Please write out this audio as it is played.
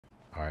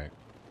right.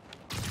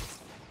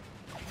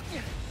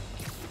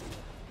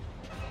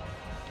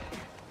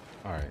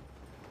 All right.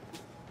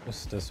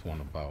 What's this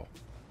one about?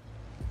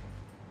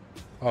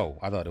 Oh,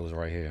 I thought it was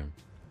right here.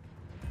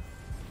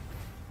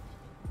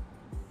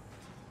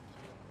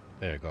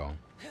 There you go.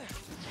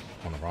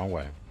 On the wrong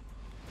way.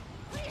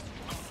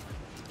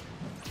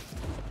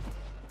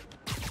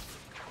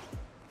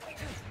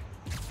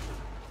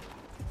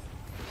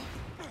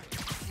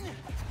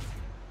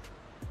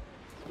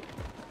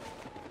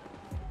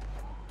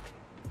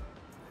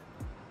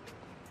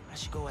 I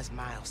should go as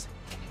Miles.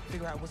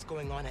 Figure out what's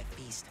going on at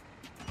Feast.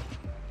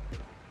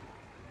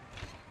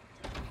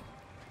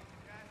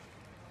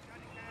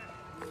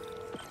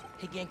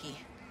 Hey, Genki.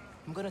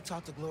 I'm gonna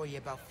talk to Gloria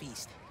about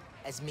Feast.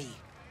 As me,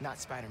 not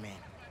Spider-Man.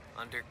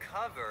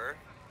 Undercover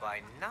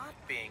by not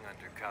being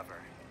undercover.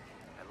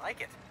 I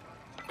like it.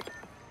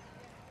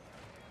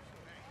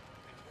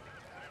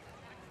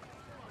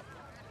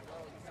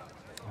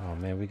 Oh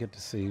man, we get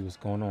to see what's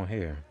going on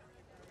here.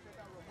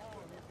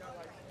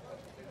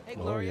 Hey,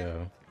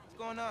 Gloria. What's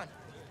going on?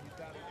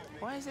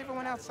 Why is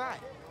everyone outside?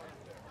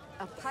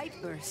 A pipe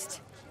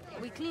burst.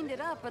 We cleaned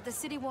it up, but the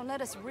city won't let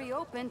us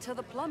reopen till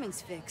the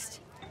plumbing's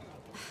fixed.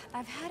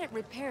 I've had it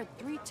repaired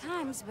 3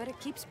 times, but it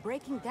keeps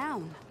breaking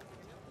down.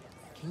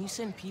 Can you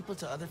send people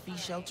to other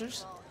Feast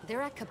shelters?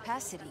 They're at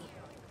capacity.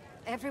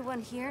 Everyone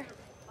here,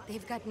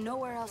 they've got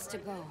nowhere else to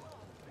go.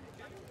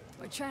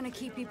 We're trying to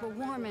keep people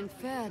warm and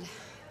fed,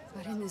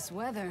 but in this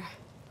weather...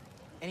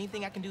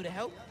 Anything I can do to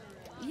help?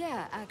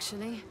 Yeah,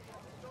 actually.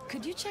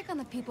 Could you check on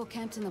the people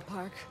camped in the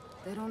park?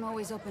 They don't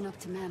always open up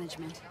to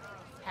management.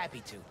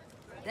 Happy to.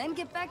 Then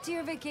get back to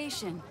your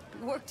vacation.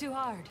 You work too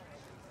hard.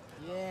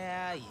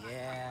 Yeah.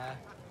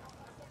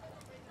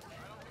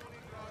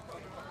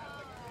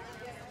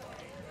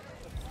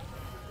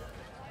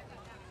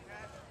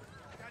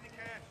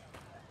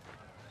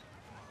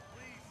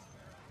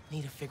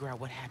 Need to figure out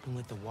what happened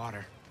with the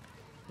water.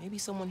 Maybe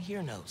someone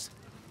here knows.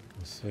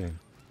 Let's see.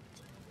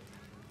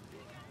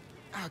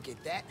 I'll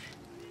get that.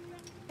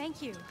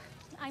 Thank you.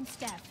 I'm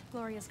Steph,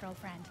 Gloria's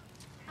girlfriend.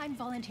 I'm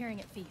volunteering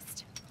at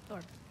Feast.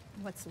 Or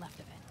what's left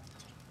of it.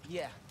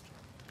 Yeah.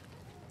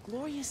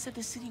 Gloria said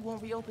the city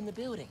won't reopen the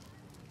building.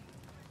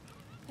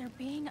 They're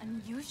being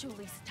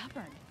unusually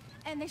stubborn.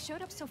 And they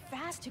showed up so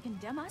fast to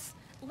condemn us,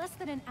 less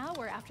than an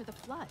hour after the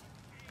flood.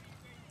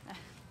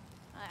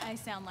 I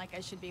sound like I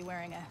should be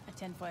wearing a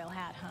tinfoil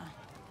hat, huh?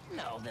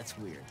 No, that's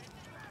weird.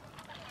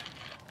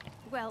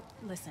 Well,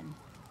 listen.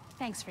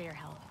 Thanks for your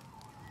help.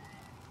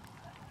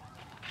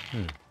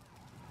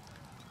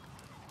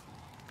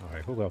 All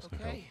right, who else can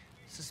help? Okay,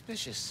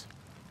 suspicious.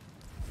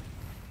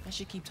 I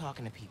should keep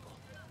talking to people.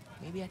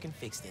 Maybe I can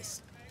fix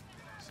this.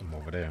 Some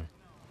over there.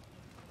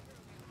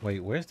 Wait,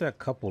 where's that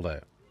couple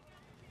at?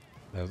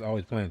 That was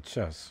always playing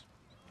chess.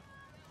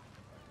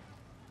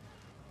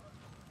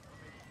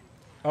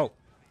 Oh,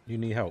 you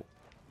need help.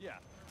 Yeah.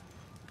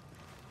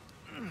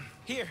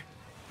 Here,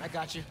 I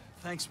got you.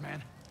 Thanks,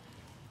 man.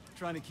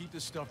 Trying to keep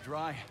this stuff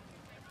dry.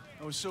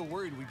 I was so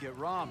worried we'd get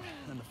robbed,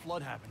 and then the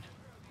flood happened.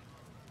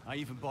 I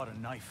even bought a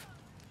knife.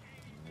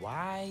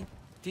 Why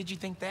did you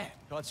think that?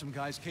 Caught some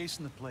guys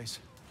casing the place.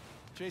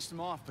 Chased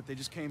them off, but they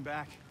just came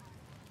back.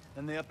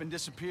 Then they up and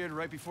disappeared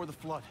right before the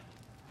flood.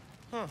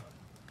 Huh.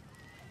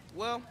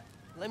 Well,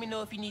 let me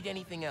know if you need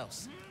anything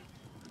else.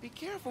 Be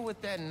careful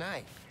with that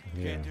knife.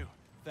 Yeah. Can do.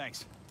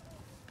 Thanks.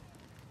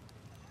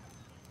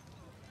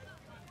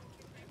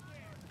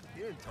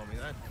 You didn't tell me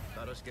that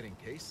about us getting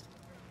cased.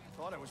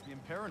 Thought I was being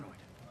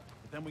paranoid,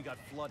 but then we got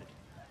flooded.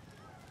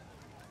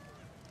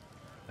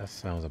 That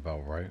sounds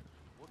about right.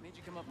 What made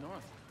you come up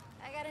north?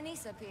 I got a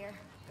niece up here.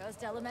 Goes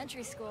to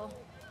elementary school.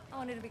 I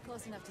wanted to be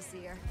close enough to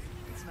see her.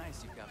 It's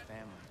nice you've got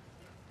family.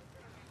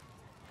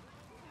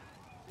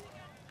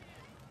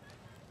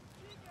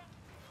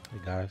 Hey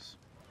guys.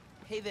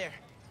 Hey there.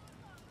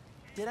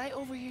 Did I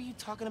overhear you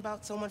talking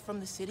about someone from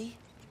the city?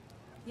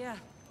 Yeah.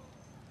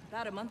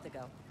 About a month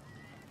ago.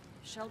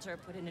 Shelter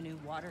put in a new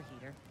water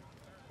heater.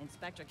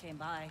 Inspector came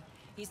by.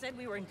 He said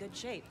we were in good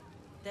shape.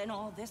 Then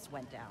all this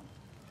went down.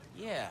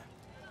 Yeah.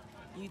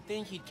 You'd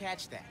think he'd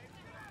catch that.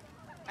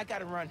 I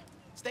gotta run.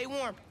 Stay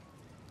warm.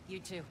 You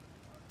too.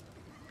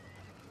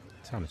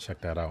 Time to check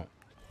that out.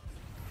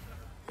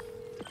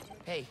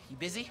 Hey, you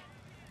busy?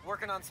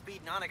 Working on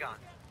Speed Nonagon.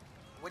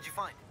 What'd you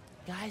find?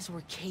 Guys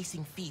were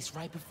casing Feast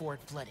right before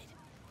it flooded.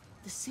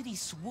 The city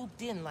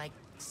swooped in like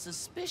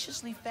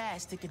suspiciously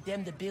fast to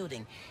condemn the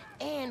building,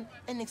 and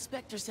an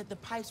inspector said the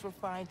pipes were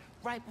fine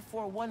right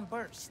before one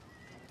burst.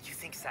 You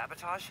think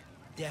sabotage?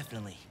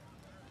 Definitely.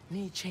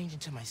 Need to change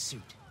into my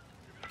suit.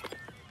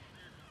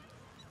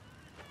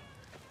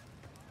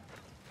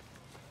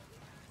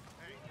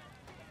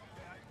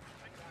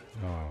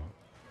 Oh,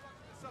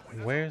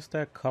 where's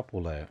that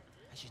couple at?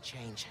 I should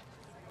change.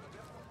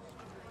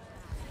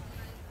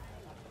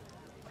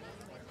 I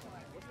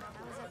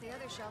was at the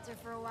other shelter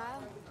for a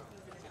while.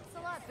 It's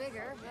a lot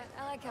bigger, but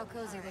I like how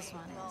cozy this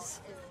one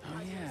is.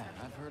 Oh yeah,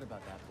 I've heard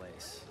about that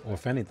place. Or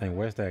if anything,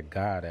 where's that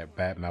guy that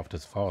badmouthed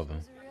his father?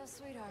 He's a real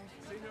sweetheart.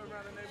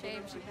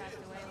 Shame she passed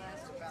away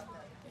last year.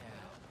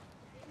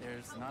 Yeah.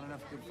 There's not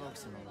enough good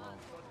folks in the world.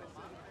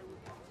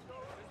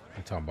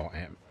 I'm talking about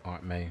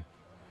Aunt May.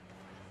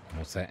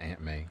 What's that,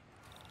 Aunt May?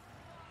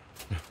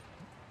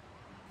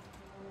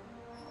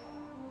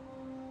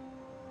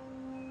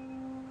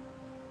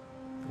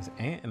 Is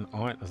aunt and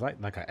aunt is like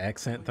an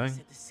accent thing?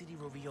 Said the city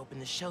will reopen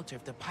the shelter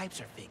if the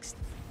pipes are fixed.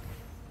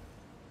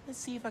 Let's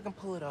see if I can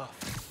pull it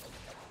off.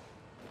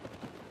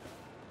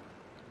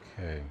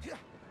 Okay.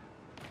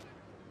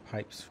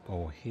 Pipes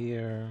go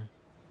here.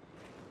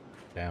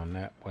 Down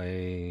that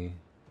way.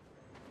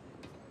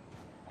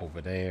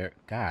 Over there.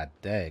 God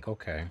dang.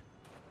 Okay.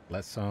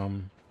 Let's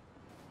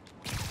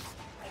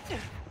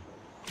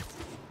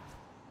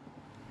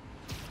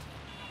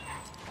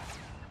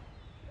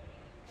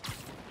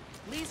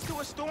Leads to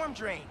a storm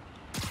drain.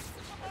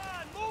 Come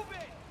on, move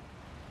it!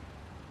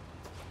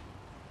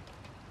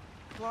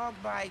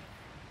 Clogged by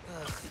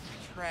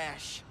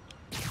trash.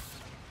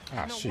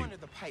 Ah, No shoot. wonder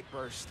the pipe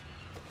burst.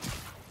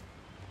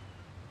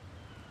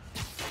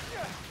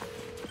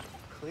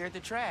 Cleared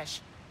the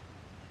trash.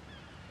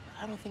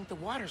 I don't think the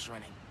water's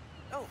running.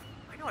 Oh,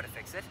 I know how to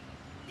fix it.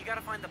 You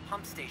gotta find the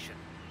pump station.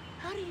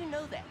 How do you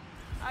know that?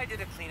 I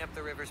did a clean up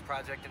the rivers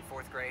project in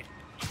 4th grade.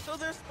 So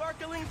they're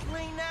sparkling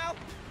clean now?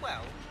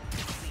 Well,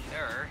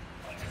 cleaner.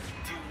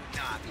 Do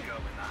not go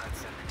in the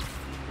Hudson.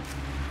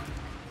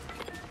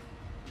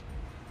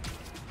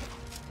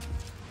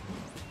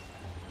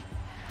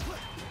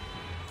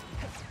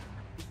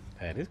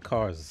 Hey, this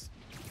car's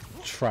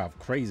drive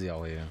crazy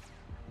out here.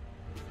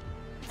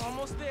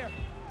 Almost there.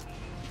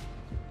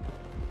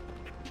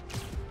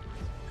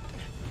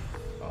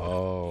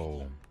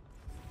 Oh.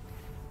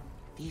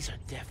 These are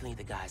definitely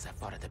the guys I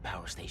fought at the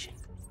power station.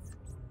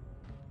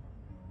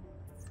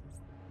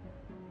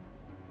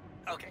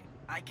 Okay,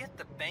 I get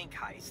the bank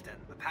heist and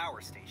the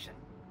power station,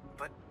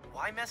 but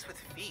why mess with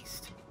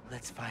Feast?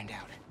 Let's find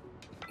out.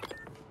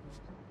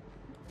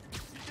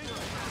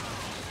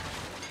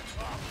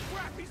 Oh,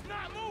 crap, he's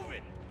not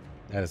moving!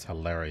 That is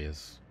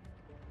hilarious.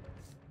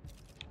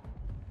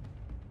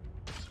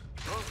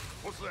 Huh?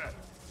 What's that?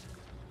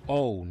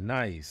 Oh,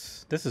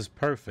 nice. This is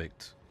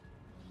perfect.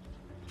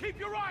 Keep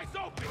your eyes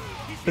open!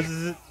 He's This here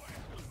is it. somewhere.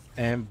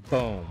 And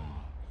boom.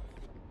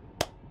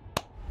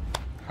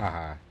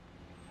 Haha.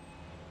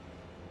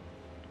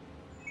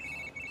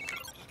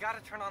 You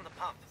gotta turn on the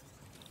pump.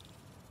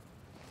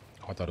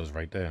 I thought it was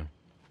right there.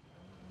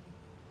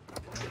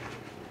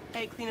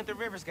 Hey, clean up the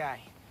rivers guy.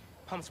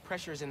 Pump's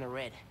pressure is in the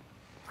red.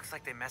 Looks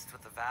like they messed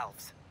with the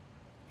valves.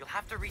 You'll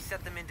have to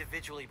reset them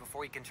individually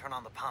before you can turn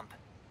on the pump.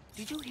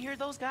 Did you hear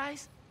those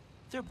guys?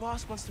 Their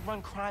boss wants to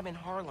run crime in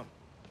Harlem.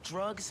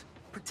 Drugs,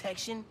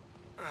 protection.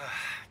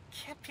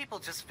 Can't people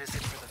just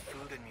visit for the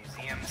food and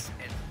museums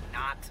and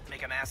not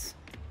make a mess?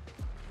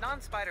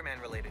 Non-Spider-Man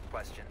related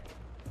question.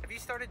 Have you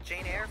started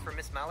Jane Eyre for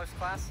Miss Maller's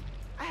class?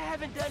 I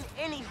haven't done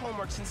any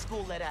homework since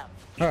school let out.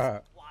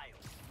 Wild.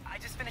 I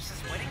just finished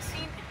this wedding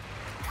scene.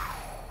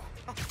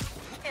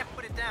 Can't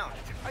put it down.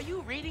 Are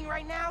you reading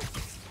right now?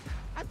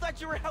 I thought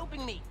you were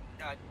helping me.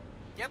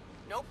 Yep.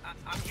 Nope.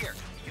 I'm here.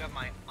 You have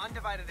my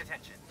undivided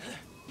attention.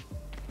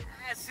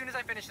 As soon as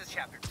I finish this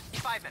chapter.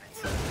 5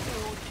 minutes.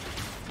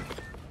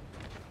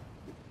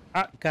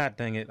 Ah, God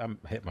dang it. I'm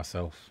hit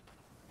myself.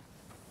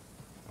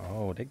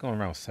 Oh, they going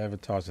around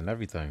sabotage and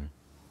everything.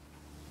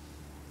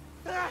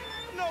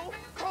 No,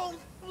 cold.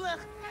 Blech.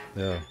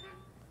 Yeah.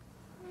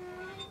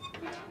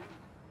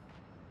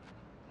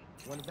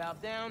 One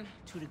valve down,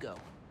 2 to go.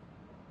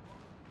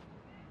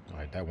 All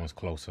right, that one's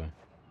closer.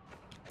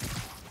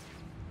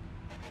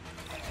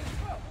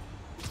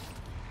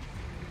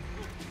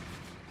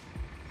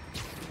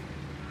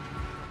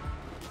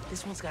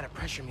 This one's got a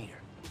pressure meter.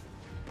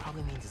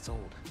 Probably means it's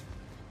old.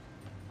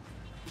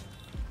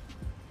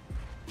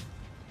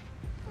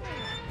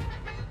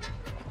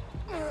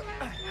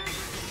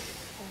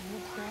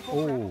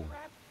 Oh.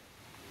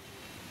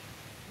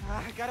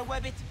 I gotta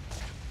web it.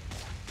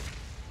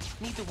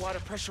 Need the water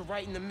pressure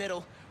right in the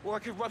middle, or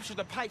it could rupture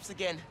the pipes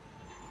again.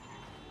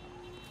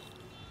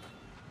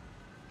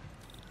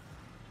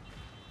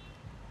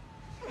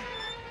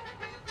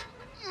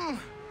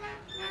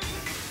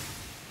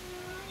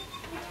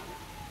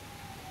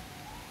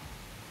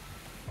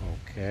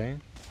 Okay.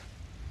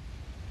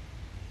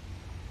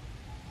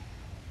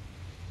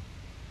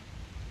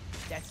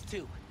 That's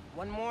 2.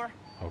 One more,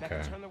 and I Okay.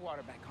 can turn the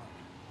water back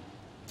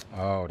on.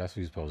 Oh, that's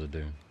what you're supposed to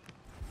do.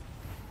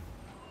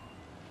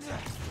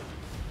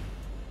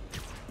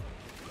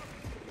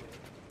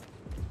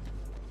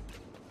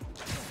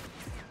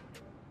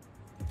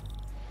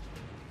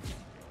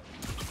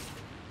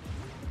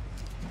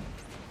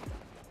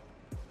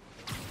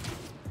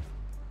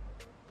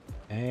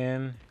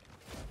 And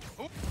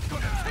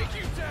Gonna take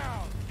you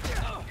down!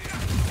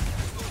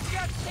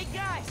 Hey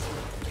guys,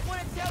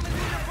 wanna tell me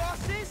who your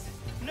boss is?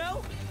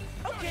 No?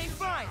 Okay,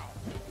 fine.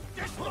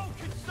 This won't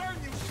concern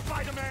you,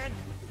 Spider-Man!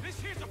 This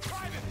here's a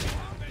private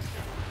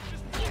mission.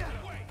 Just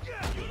walk away.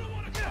 You don't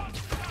want to cross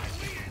the line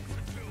we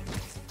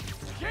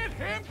institute. Get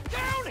him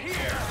down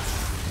here!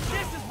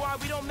 This is why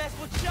we don't mess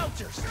with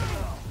shelters.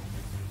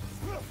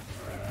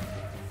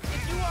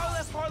 If you all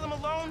left Harlem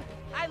alone,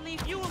 I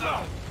leave you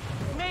alone.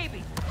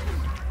 Maybe.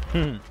 Hmm.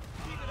 You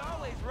could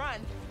always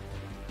run.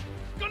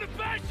 Gonna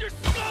bash your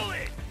skull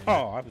in!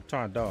 Oh, I was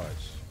trying to dodge.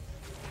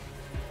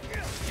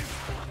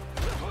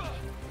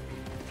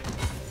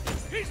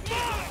 He's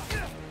mine!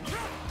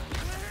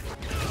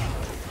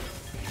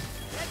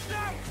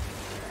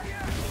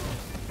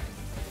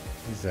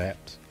 He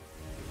zapped.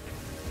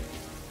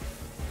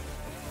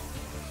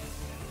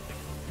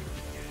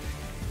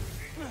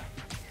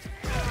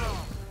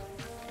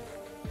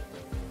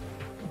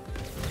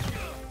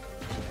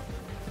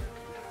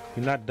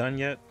 You're not done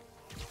yet?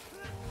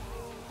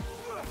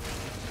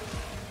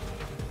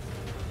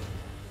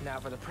 Now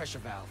for the pressure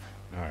valve.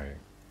 All right.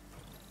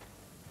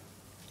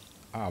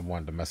 I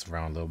wanted to mess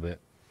around a little bit.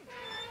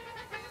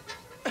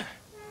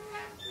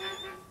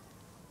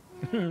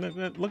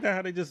 Look at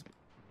how they just...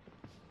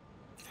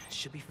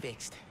 Should be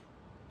fixed.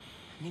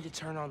 Need to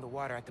turn on the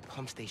water at the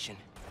pump station.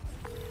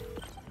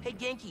 Hey,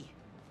 Genki,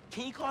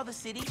 can you call the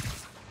city?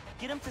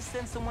 Get them to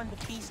send someone to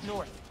Feast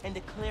North and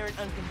declare it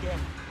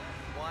uncondemned.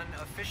 One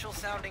official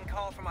sounding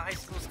call from a high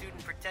school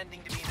student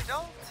pretending to be an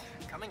adult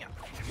coming up.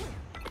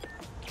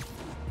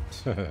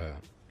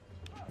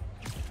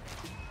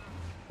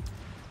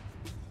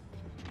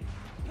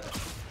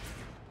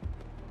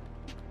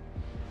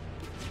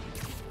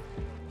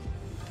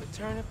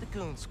 Return of the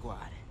Goon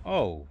Squad.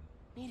 Oh,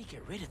 Need to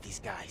get rid of these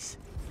guys.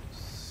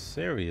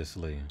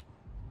 seriously.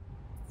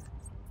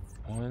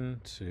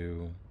 1,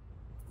 2,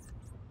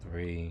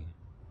 3.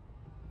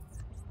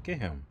 Get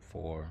him.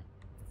 4,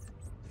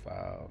 5,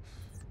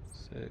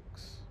 6,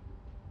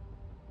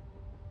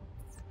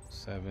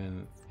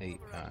 7, 8,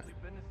 9.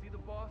 Been to see the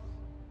boss?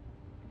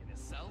 In his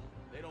cell?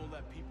 They don't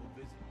let people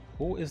visit.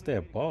 Who is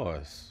their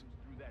boss?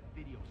 Through that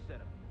video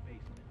setup in the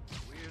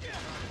basement. Weird.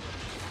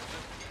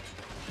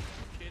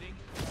 Kidding?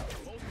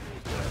 Most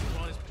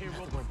people on his payroll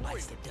Another one before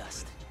bites you. the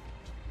dust.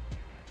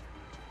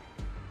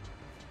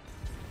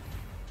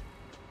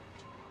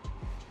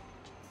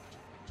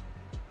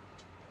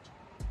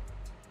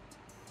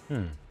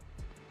 Hmm.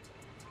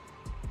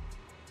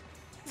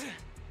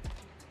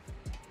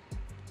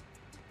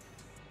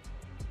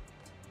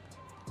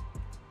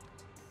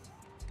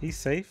 He's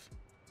safe?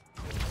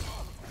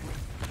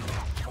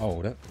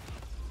 Oh, that...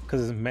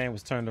 Because his man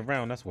was turned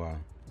around, that's why.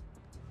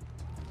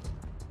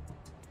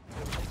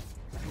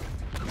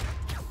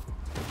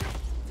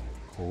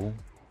 Cool.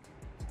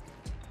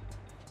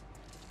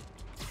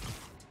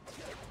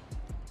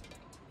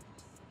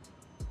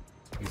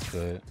 He's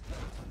good.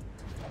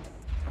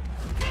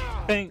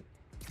 Bang!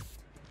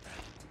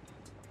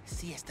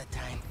 Siesta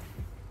time.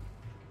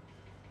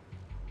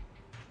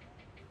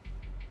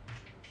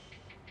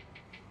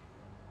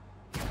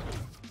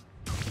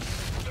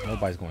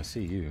 Nobody's gonna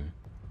see you.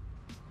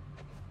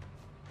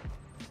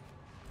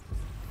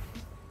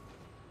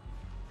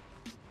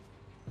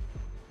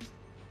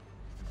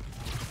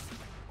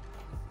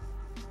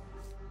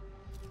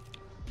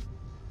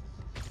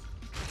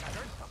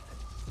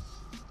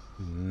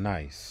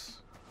 Nice.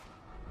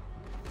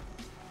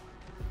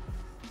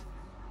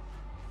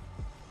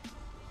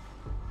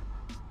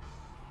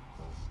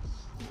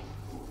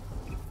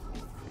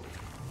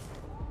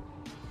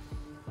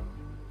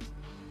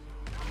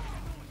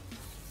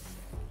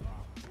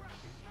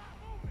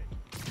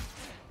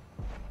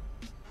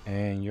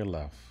 And you're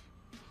left.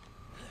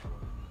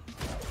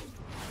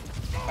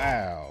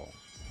 Wow.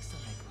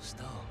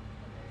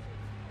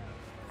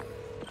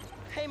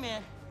 Hey,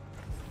 man.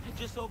 I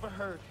just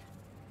overheard.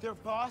 Their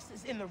boss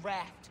is in the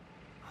raft.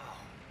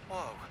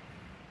 Whoa.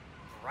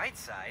 Right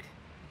side?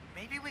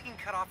 Maybe we can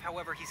cut off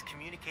however he's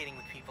communicating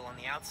with people on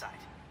the outside.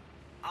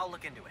 I'll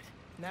look into it.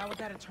 Now we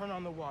gotta turn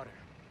on the water.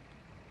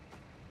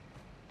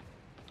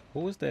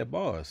 Who is their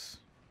boss?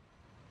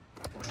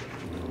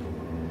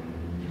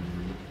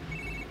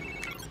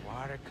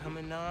 Water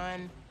coming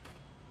on.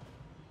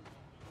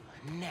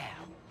 Now.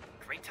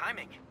 Great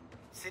timing.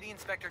 City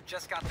Inspector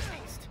just got the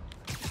feast.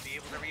 Should be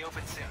able to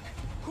reopen soon.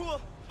 Cool.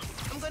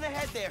 I'm gonna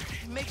head there.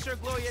 Make sure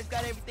Gloria's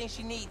got everything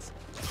she needs.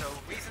 So,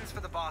 reasons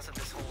for the boss of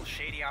this whole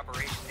shady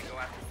operation to go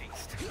after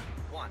Feast.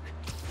 1.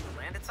 The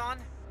land it's on?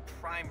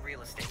 Prime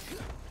real estate.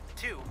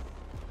 2.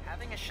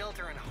 Having a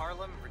shelter in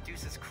Harlem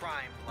reduces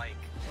crime, like,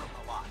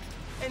 a lot.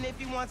 And if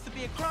he wants to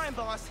be a crime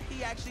boss,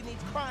 he actually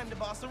needs crime to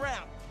boss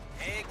around.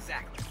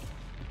 Exactly.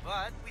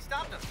 But we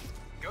stopped him.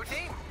 Go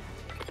team!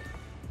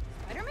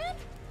 Spider-Man?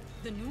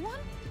 The new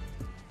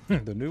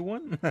one? The new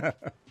one?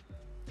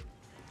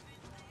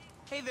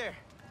 Hey there.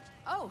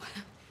 Oh,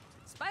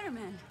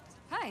 Spider-Man.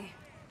 Hi.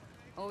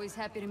 Always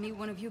happy to meet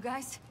one of you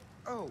guys.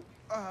 Oh,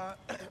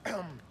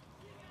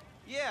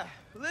 yeah,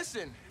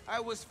 listen, I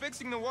was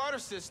fixing the water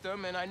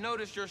system and I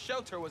noticed your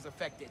shelter was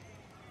affected.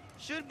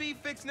 Should be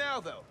fixed now,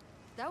 though.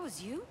 That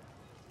was you?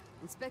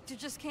 Inspector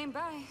just came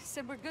by,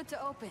 said we're good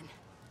to open.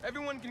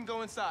 Everyone can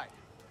go inside.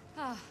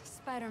 Ah,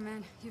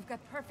 Spider-Man, you've got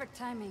perfect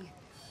timing.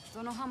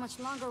 Don't know how much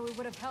longer we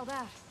would have held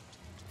out.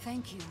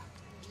 Thank you.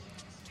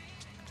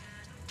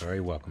 Very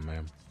welcome,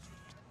 ma'am.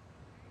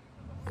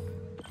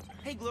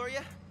 Hey,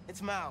 Gloria.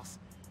 It's Miles.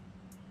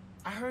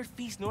 I heard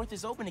Feast North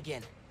is open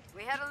again.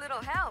 We had a little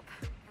help.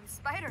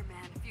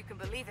 Spider-Man, if you can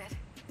believe it.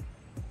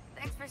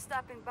 Thanks for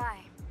stopping by.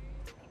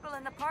 People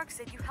in the park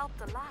said you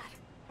helped a lot.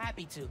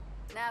 Happy to.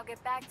 Now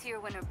get back to your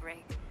winter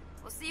break.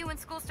 We'll see you when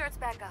school starts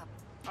back up.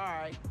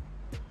 Alright.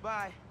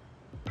 Bye.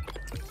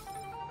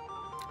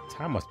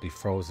 Time must be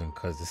frozen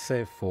because it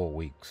said 4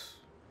 weeks.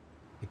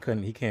 He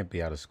can't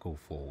be out of school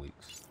 4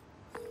 weeks.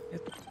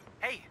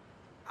 Hey,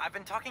 I've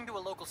been talking to a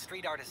local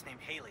street artist named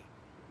Haley.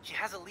 She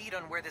has a lead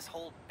on where this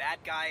whole bad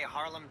guy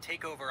Harlem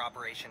takeover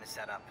operation is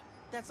set up.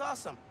 That's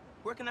awesome.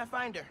 Where can I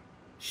find her?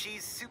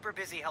 She's super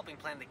busy helping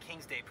plan the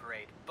King's Day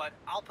parade, but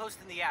I'll post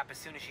in the app as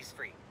soon as she's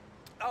free.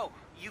 Oh,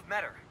 you've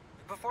met her.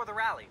 Before the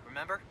rally,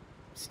 remember?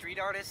 Street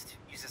artist,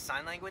 uses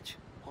sign language.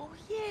 Oh,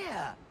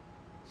 yeah.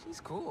 She's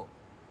cool.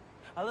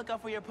 I'll look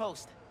out for your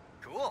post.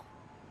 Cool.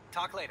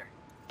 Talk later.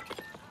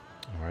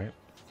 All right.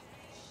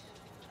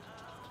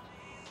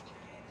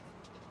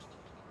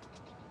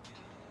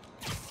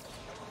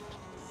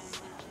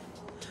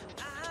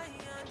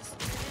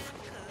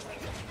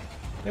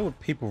 There were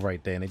people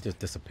right there and they just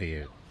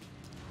disappeared.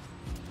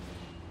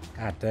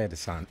 God damn, the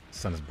sun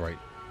is bright.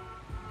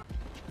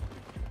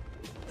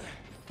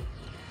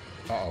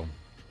 Uh-oh.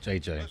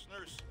 JJ.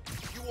 Listeners,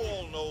 you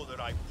all know that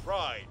I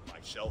pride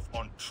myself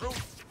on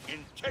truth,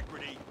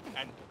 integrity,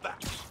 and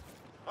facts.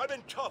 I've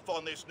been tough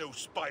on this new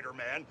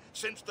Spider-Man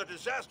since the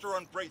disaster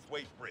on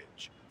Braithwaite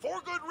Bridge. For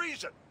good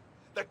reason.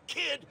 The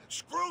kid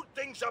screwed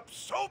things up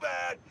so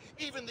bad,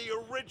 even the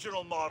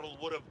original model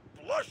would have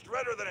blushed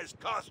redder than his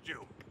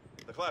costume.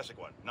 The classic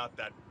one, not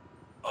that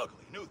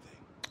ugly new thing.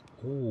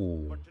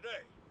 Ooh. But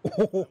today, I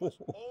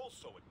must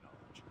also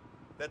acknowledge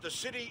that the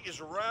city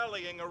is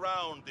rallying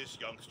around this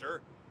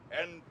youngster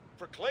and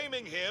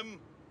proclaiming him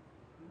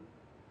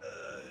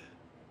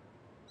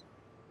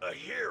a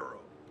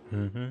hero.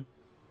 Mm-hmm.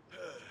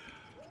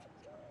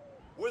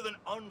 With an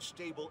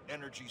unstable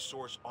energy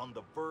source on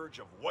the verge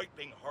of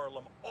wiping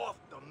Harlem off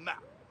the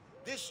map,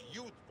 this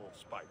youthful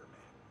Spider-Man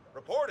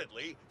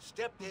reportedly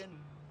stepped in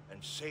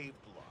and saved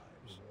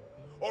lives.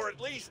 Or at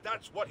least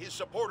that's what his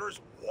supporters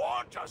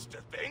want us to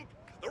think.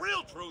 The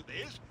real truth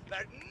is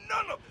that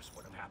none of this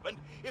would have happened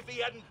if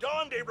he hadn't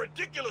donned a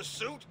ridiculous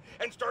suit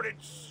and started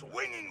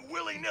swinging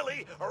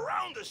willy-nilly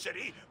around the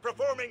city,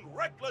 performing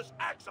reckless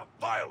acts of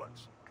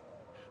violence.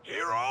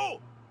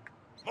 Hero?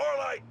 More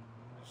like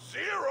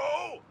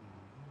zero?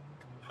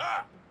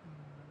 Ha!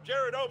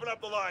 Jared, open up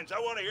the lines. I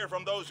want to hear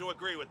from those who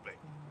agree with me.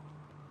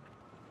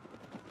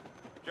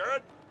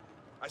 Jared?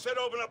 I said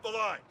open up the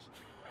lines.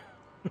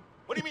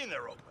 What do you mean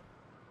they're open?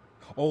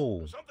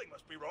 Oh. Something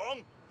must be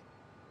wrong.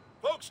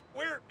 Folks,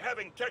 we're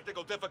having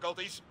technical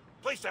difficulties.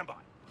 Please stand by.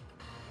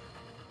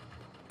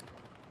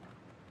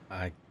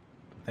 I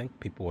think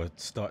people are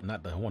starting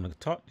not to want to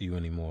talk to you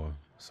anymore,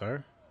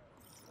 sir.